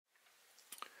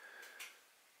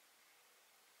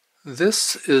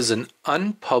This is an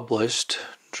unpublished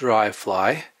dry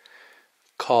fly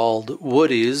called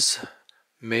Woody's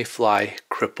Mayfly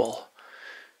Cripple.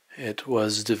 It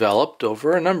was developed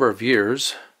over a number of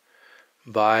years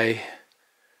by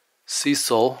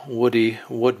Cecil Woody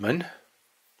Woodman.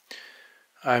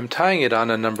 I'm tying it on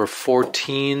a number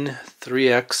 14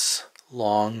 3x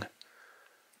long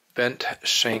bent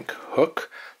shank hook.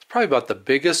 It's probably about the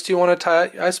biggest you want to tie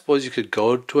it. I suppose you could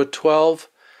go to a 12,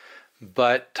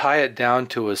 but tie it down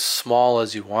to as small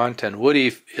as you want. And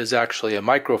Woody is actually a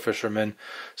micro fisherman,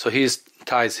 so he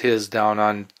ties his down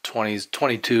on 20s,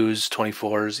 22s,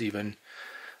 24s, even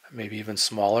maybe even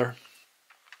smaller.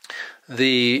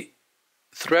 The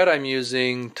thread I'm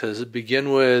using to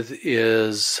begin with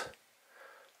is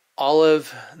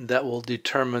olive. That will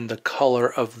determine the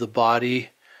color of the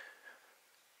body.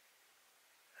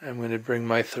 I'm going to bring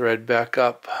my thread back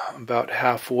up about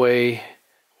halfway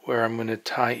where I'm going to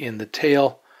tie in the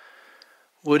tail.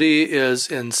 Woody is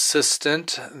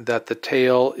insistent that the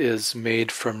tail is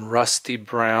made from rusty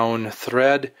brown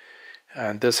thread,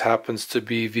 and this happens to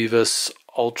be Vivus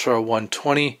Ultra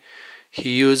 120.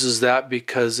 He uses that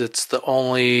because it's the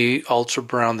only ultra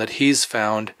brown that he's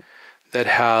found that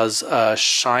has a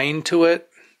shine to it.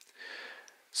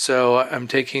 So I'm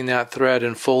taking that thread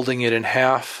and folding it in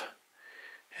half,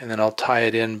 and then I'll tie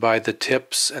it in by the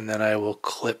tips, and then I will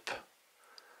clip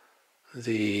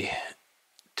the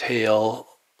tail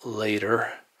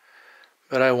later.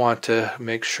 But I want to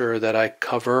make sure that I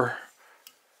cover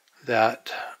that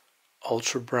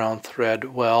ultra brown thread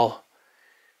well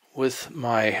with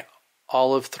my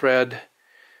olive thread.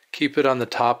 Keep it on the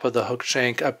top of the hook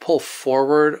shank. I pull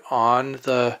forward on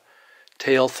the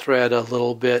tail thread a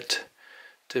little bit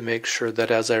to make sure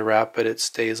that as I wrap it, it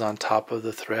stays on top of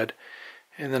the thread.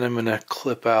 And then I'm going to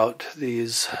clip out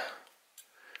these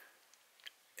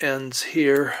ends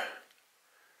here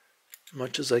as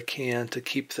much as I can to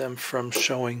keep them from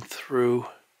showing through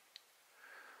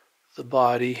the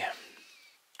body.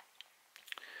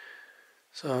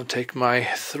 So I'll take my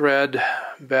thread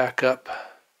back up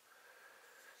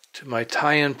to my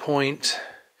tie-in point.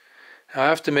 Now I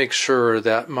have to make sure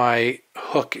that my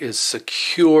hook is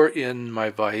secure in my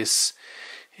vise,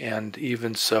 and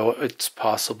even so it's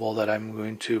possible that I'm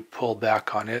going to pull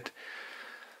back on it.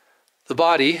 The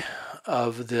body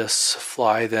of this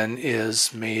fly then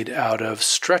is made out of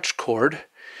stretch cord,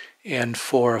 and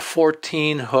for a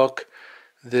 14 hook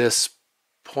this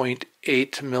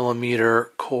 0.8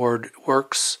 millimeter cord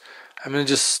works. I'm going to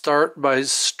just start by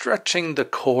stretching the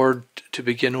cord to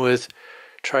begin with,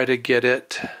 try to get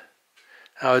it.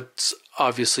 Now it's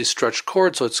obviously stretch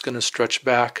cord, so it's going to stretch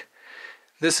back.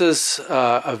 This is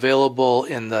available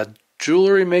in the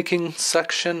jewelry making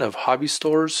section of hobby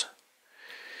stores.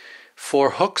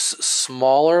 For hooks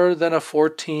smaller than a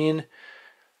 14,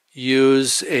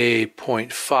 use a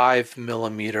 0.5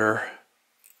 millimeter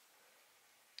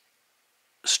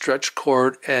stretch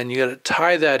cord, and you got to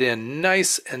tie that in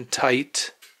nice and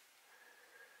tight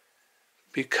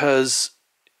because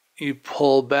you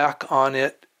pull back on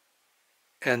it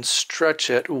and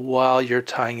stretch it while you're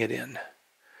tying it in.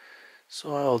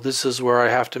 So this is where I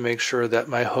have to make sure that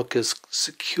my hook is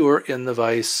secure in the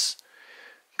vise,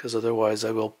 because otherwise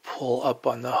I will pull up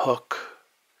on the hook.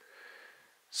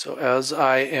 So as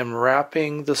I am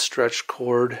wrapping the stretch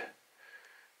cord,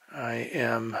 I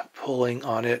am pulling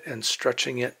on it and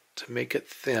stretching it to make it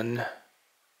thin.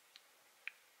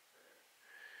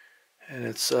 And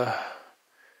it's a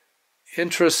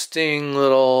interesting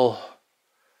little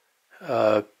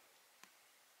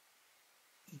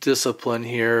discipline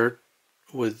here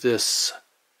with this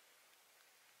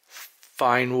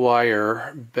fine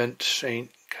wire bent shank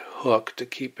hook to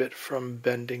keep it from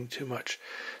bending too much.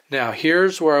 Now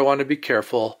here's where I want to be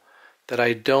careful that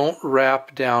I don't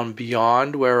wrap down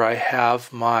beyond where I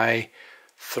have my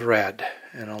thread,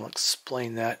 and I'll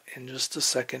explain that in just a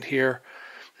second here.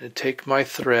 I'm going to take my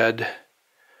thread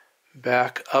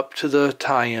back up to the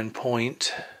tie-in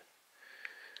point,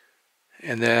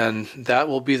 and then that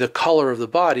will be the color of the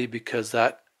body because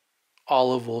that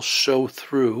olive will show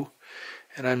through.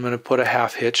 And I'm going to put a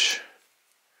half hitch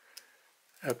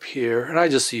up here, and I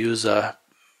just use a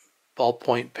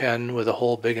ballpoint pen with a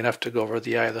hole big enough to go over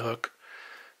the eye of the hook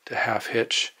to half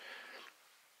hitch.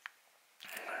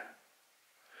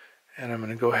 And I'm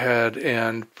going to go ahead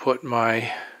and put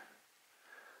my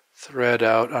thread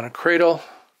out on a cradle.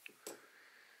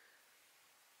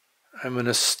 I'm going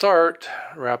to start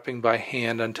wrapping by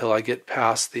hand until I get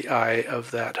past the eye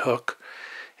of that hook,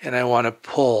 and I want to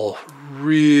pull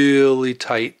really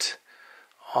tight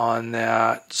on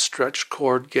that stretch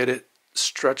cord, get it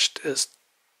stretched as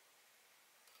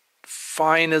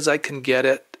fine as I can get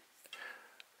it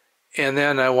And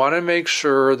then I want to make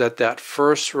sure that that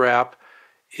first wrap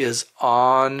is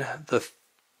on the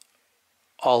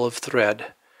olive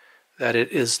thread, that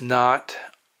it is not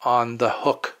on the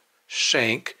hook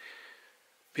shank,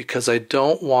 because I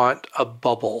don't want a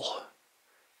bubble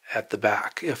at the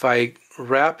back. If I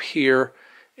wrap here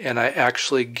and I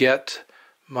actually get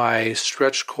my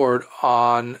stretch cord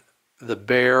on the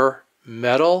bare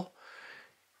metal,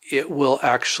 it will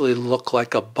actually look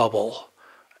like a bubble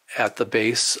at the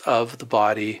base of the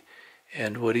body.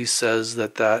 And Woody says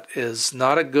that that is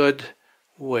not a good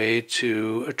way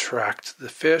to attract the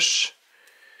fish.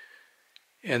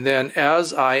 And then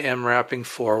as I am wrapping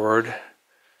forward,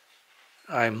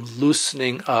 I'm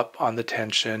loosening up on the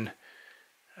tension.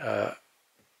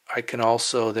 I can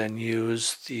also then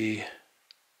use the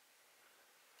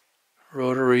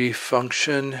rotary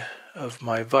function of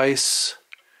my vise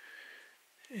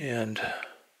and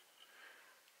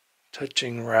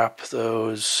wrap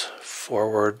those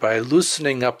forward. By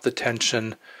loosening up the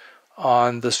tension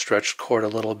on the stretch cord a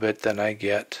little bit, then I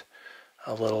get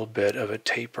a little bit of a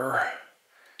taper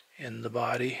in the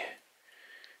body.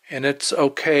 And it's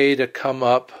okay to come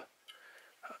up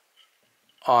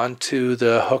onto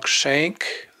the hook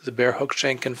shank, the bare hook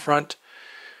shank in front.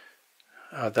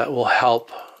 That will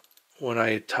help when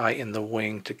I tie in the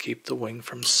wing to keep the wing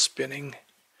from spinning.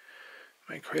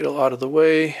 My cradle out of the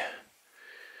way,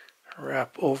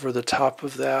 wrap over the top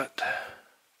of that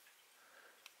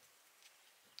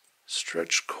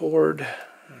stretch cord,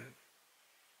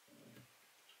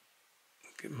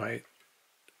 get my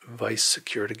vise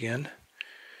secured again,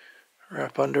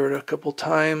 wrap under it a couple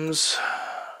times,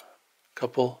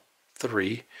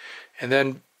 three, and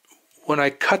then when I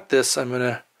cut this, I'm going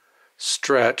to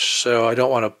stretch, so I don't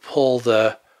want to pull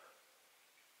the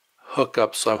hook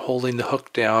up, so I'm holding the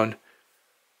hook down,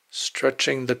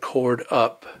 stretching the cord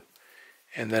up,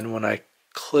 and then when I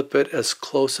clip it as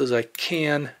close as I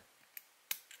can,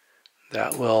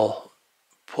 that will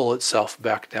pull itself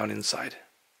back down inside.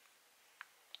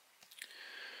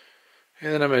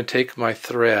 And then I'm going to take my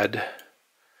thread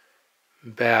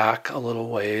back a little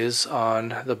ways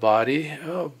on the body,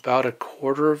 about a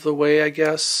quarter of the way, I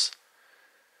guess.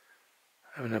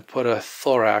 I'm going to put a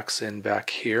thorax in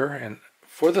back here, and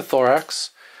for the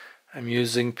thorax I'm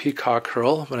using peacock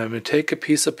herl, but I'm going to take a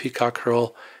piece of peacock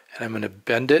herl and I'm going to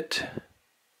bend it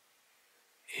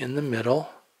in the middle.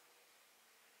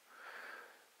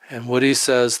 And Woody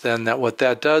says then that what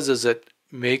that does is it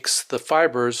makes the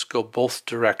fibers go both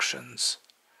directions.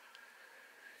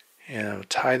 And I'll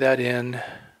tie that in.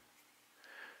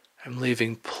 I'm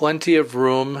leaving plenty of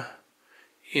room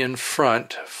in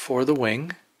front for the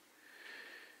wing.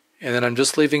 And then I'm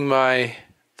just leaving my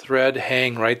thread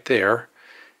hang right there.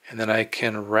 And then I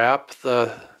can wrap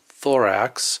the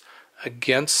thorax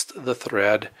against the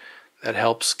thread. That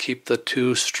helps keep the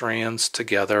two strands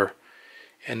together.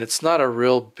 And it's not a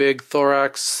real big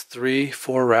thorax.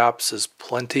 3-4 wraps is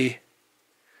plenty.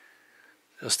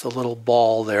 Just a little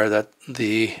ball there that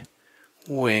the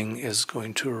wing is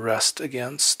going to rest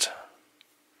against.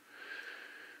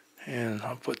 And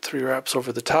I'll put 3 wraps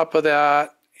over the top of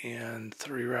that and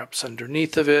 3 wraps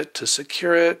underneath of it to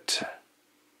secure it.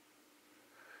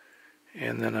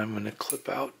 And then I'm going to clip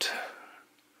out,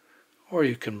 or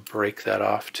you can break that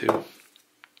off too.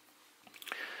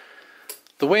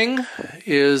 The wing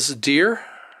is deer.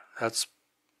 That's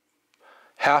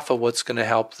half of what's going to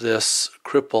help this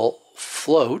cripple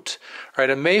float. Right,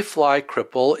 a mayfly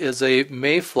cripple is a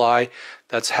mayfly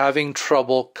that's having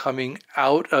trouble coming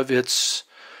out of its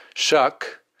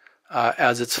shuck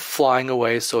as it's flying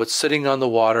away, so it's sitting on the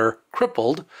water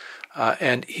crippled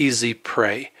and easy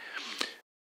prey.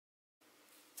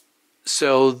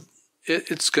 So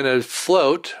it's going to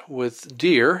float with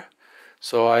deer.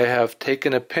 So I have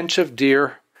taken a pinch of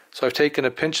deer.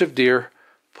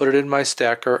 Put it in my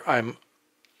stacker. I'm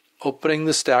opening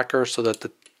the stacker so that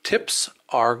the tips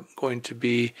are going to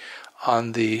be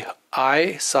on the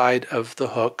eye side of the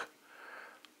hook.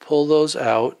 Pull those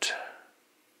out.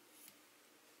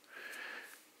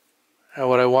 Now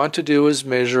what I want to do is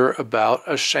measure about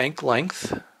a shank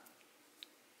length.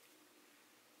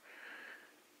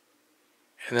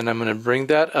 And then I'm going to bring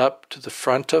that up to the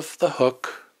front of the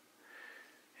hook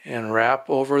and wrap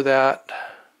over that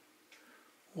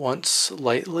once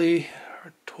lightly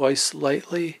or twice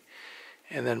lightly,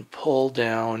 and then pull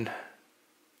down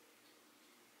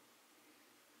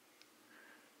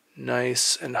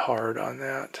nice and hard on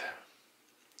that.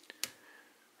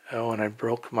 Oh, and I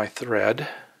broke my thread,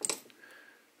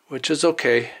 which is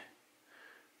okay.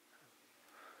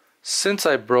 Since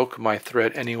I broke my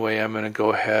thread anyway, I'm going to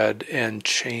go ahead and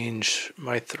change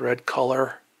my thread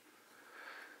color.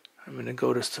 I'm going to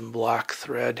go to some black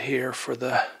thread here for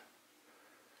the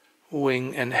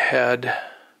wing and head.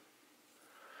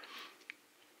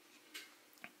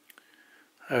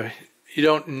 You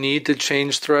don't need to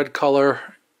change thread color,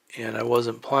 and I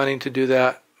wasn't planning to do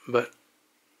that, but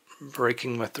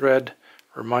breaking my thread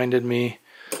reminded me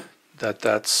that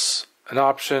that's an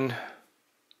option.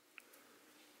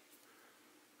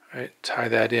 All right, tie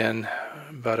that in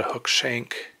about a hook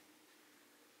shank.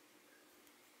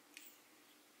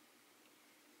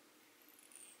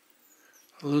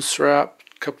 Loose wrap,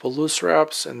 couple loose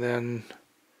wraps, and then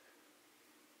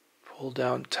pull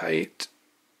down tight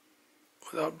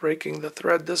without breaking the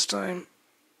thread this time.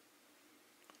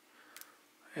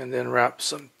 And then wrap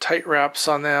some tight wraps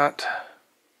on that.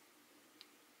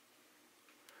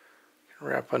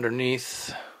 Wrap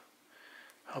underneath,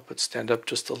 help it stand up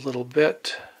just a little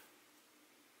bit.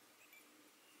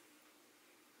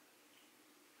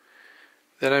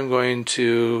 Then I'm going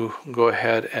to go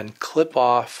ahead and clip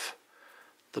off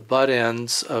the butt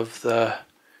ends of the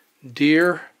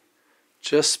deer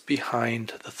just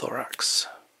behind the thorax.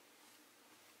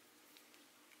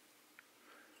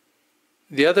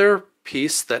 The other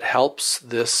piece that helps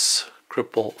this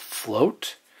cripple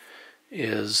float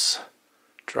is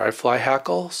dry fly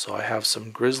hackle. So I have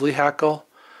some grizzly hackle.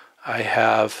 I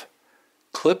have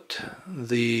clipped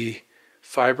the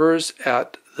fibers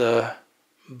at the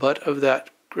butt of that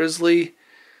grizzly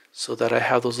so that I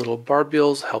have those little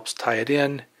barbules, helps tie it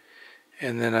in.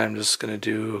 And then I'm just going to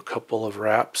do a couple of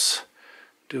wraps.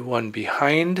 Do one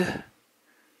behind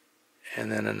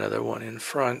and then another one in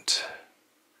front.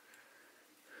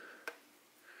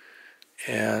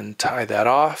 And tie that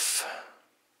off.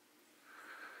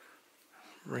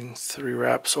 Bring 3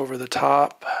 wraps over the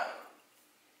top.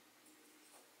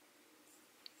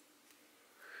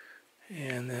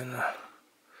 And then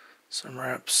some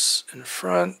wraps in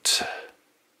front.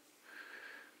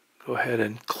 Go ahead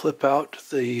and clip out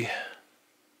the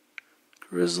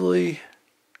grizzly.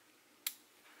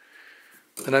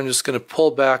 Then I'm just going to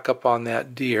pull back up on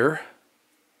that deer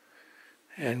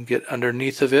and get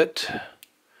underneath of it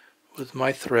with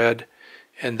my thread.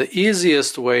 And the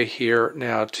easiest way here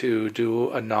now to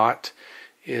do a knot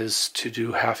is to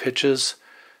do half hitches.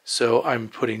 So I'm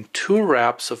putting 2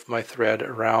 wraps of my thread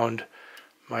around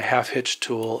my half hitch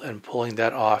tool and pulling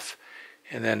that off,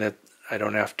 and then I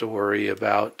don't have to worry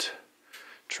about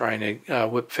trying to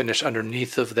whip finish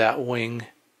underneath of that wing.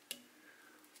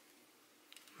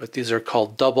 But these are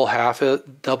called double half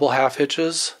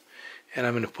hitches, and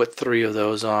I'm going to put 3 of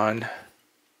those on.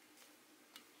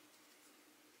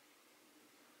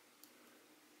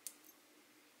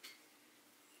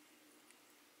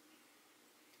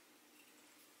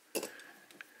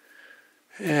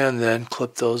 And then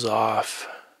clip those off.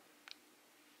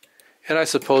 And I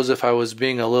suppose if I was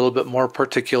being a little bit more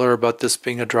particular about this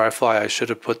being a dry fly, I should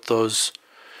have put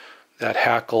that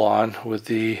hackle on with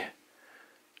the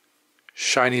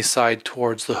shiny side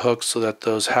towards the hook so that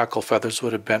those hackle feathers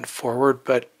would have bent forward,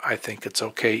 but I think it's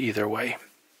okay either way.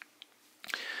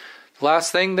 The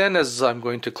last thing then is I'm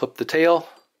going to clip the tail,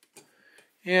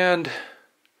 and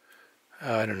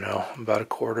I don't know, about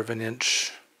 1/4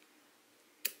 inch.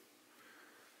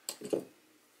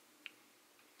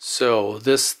 So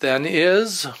this then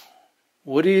is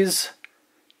Woody's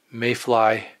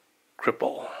Mayfly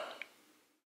Cripple.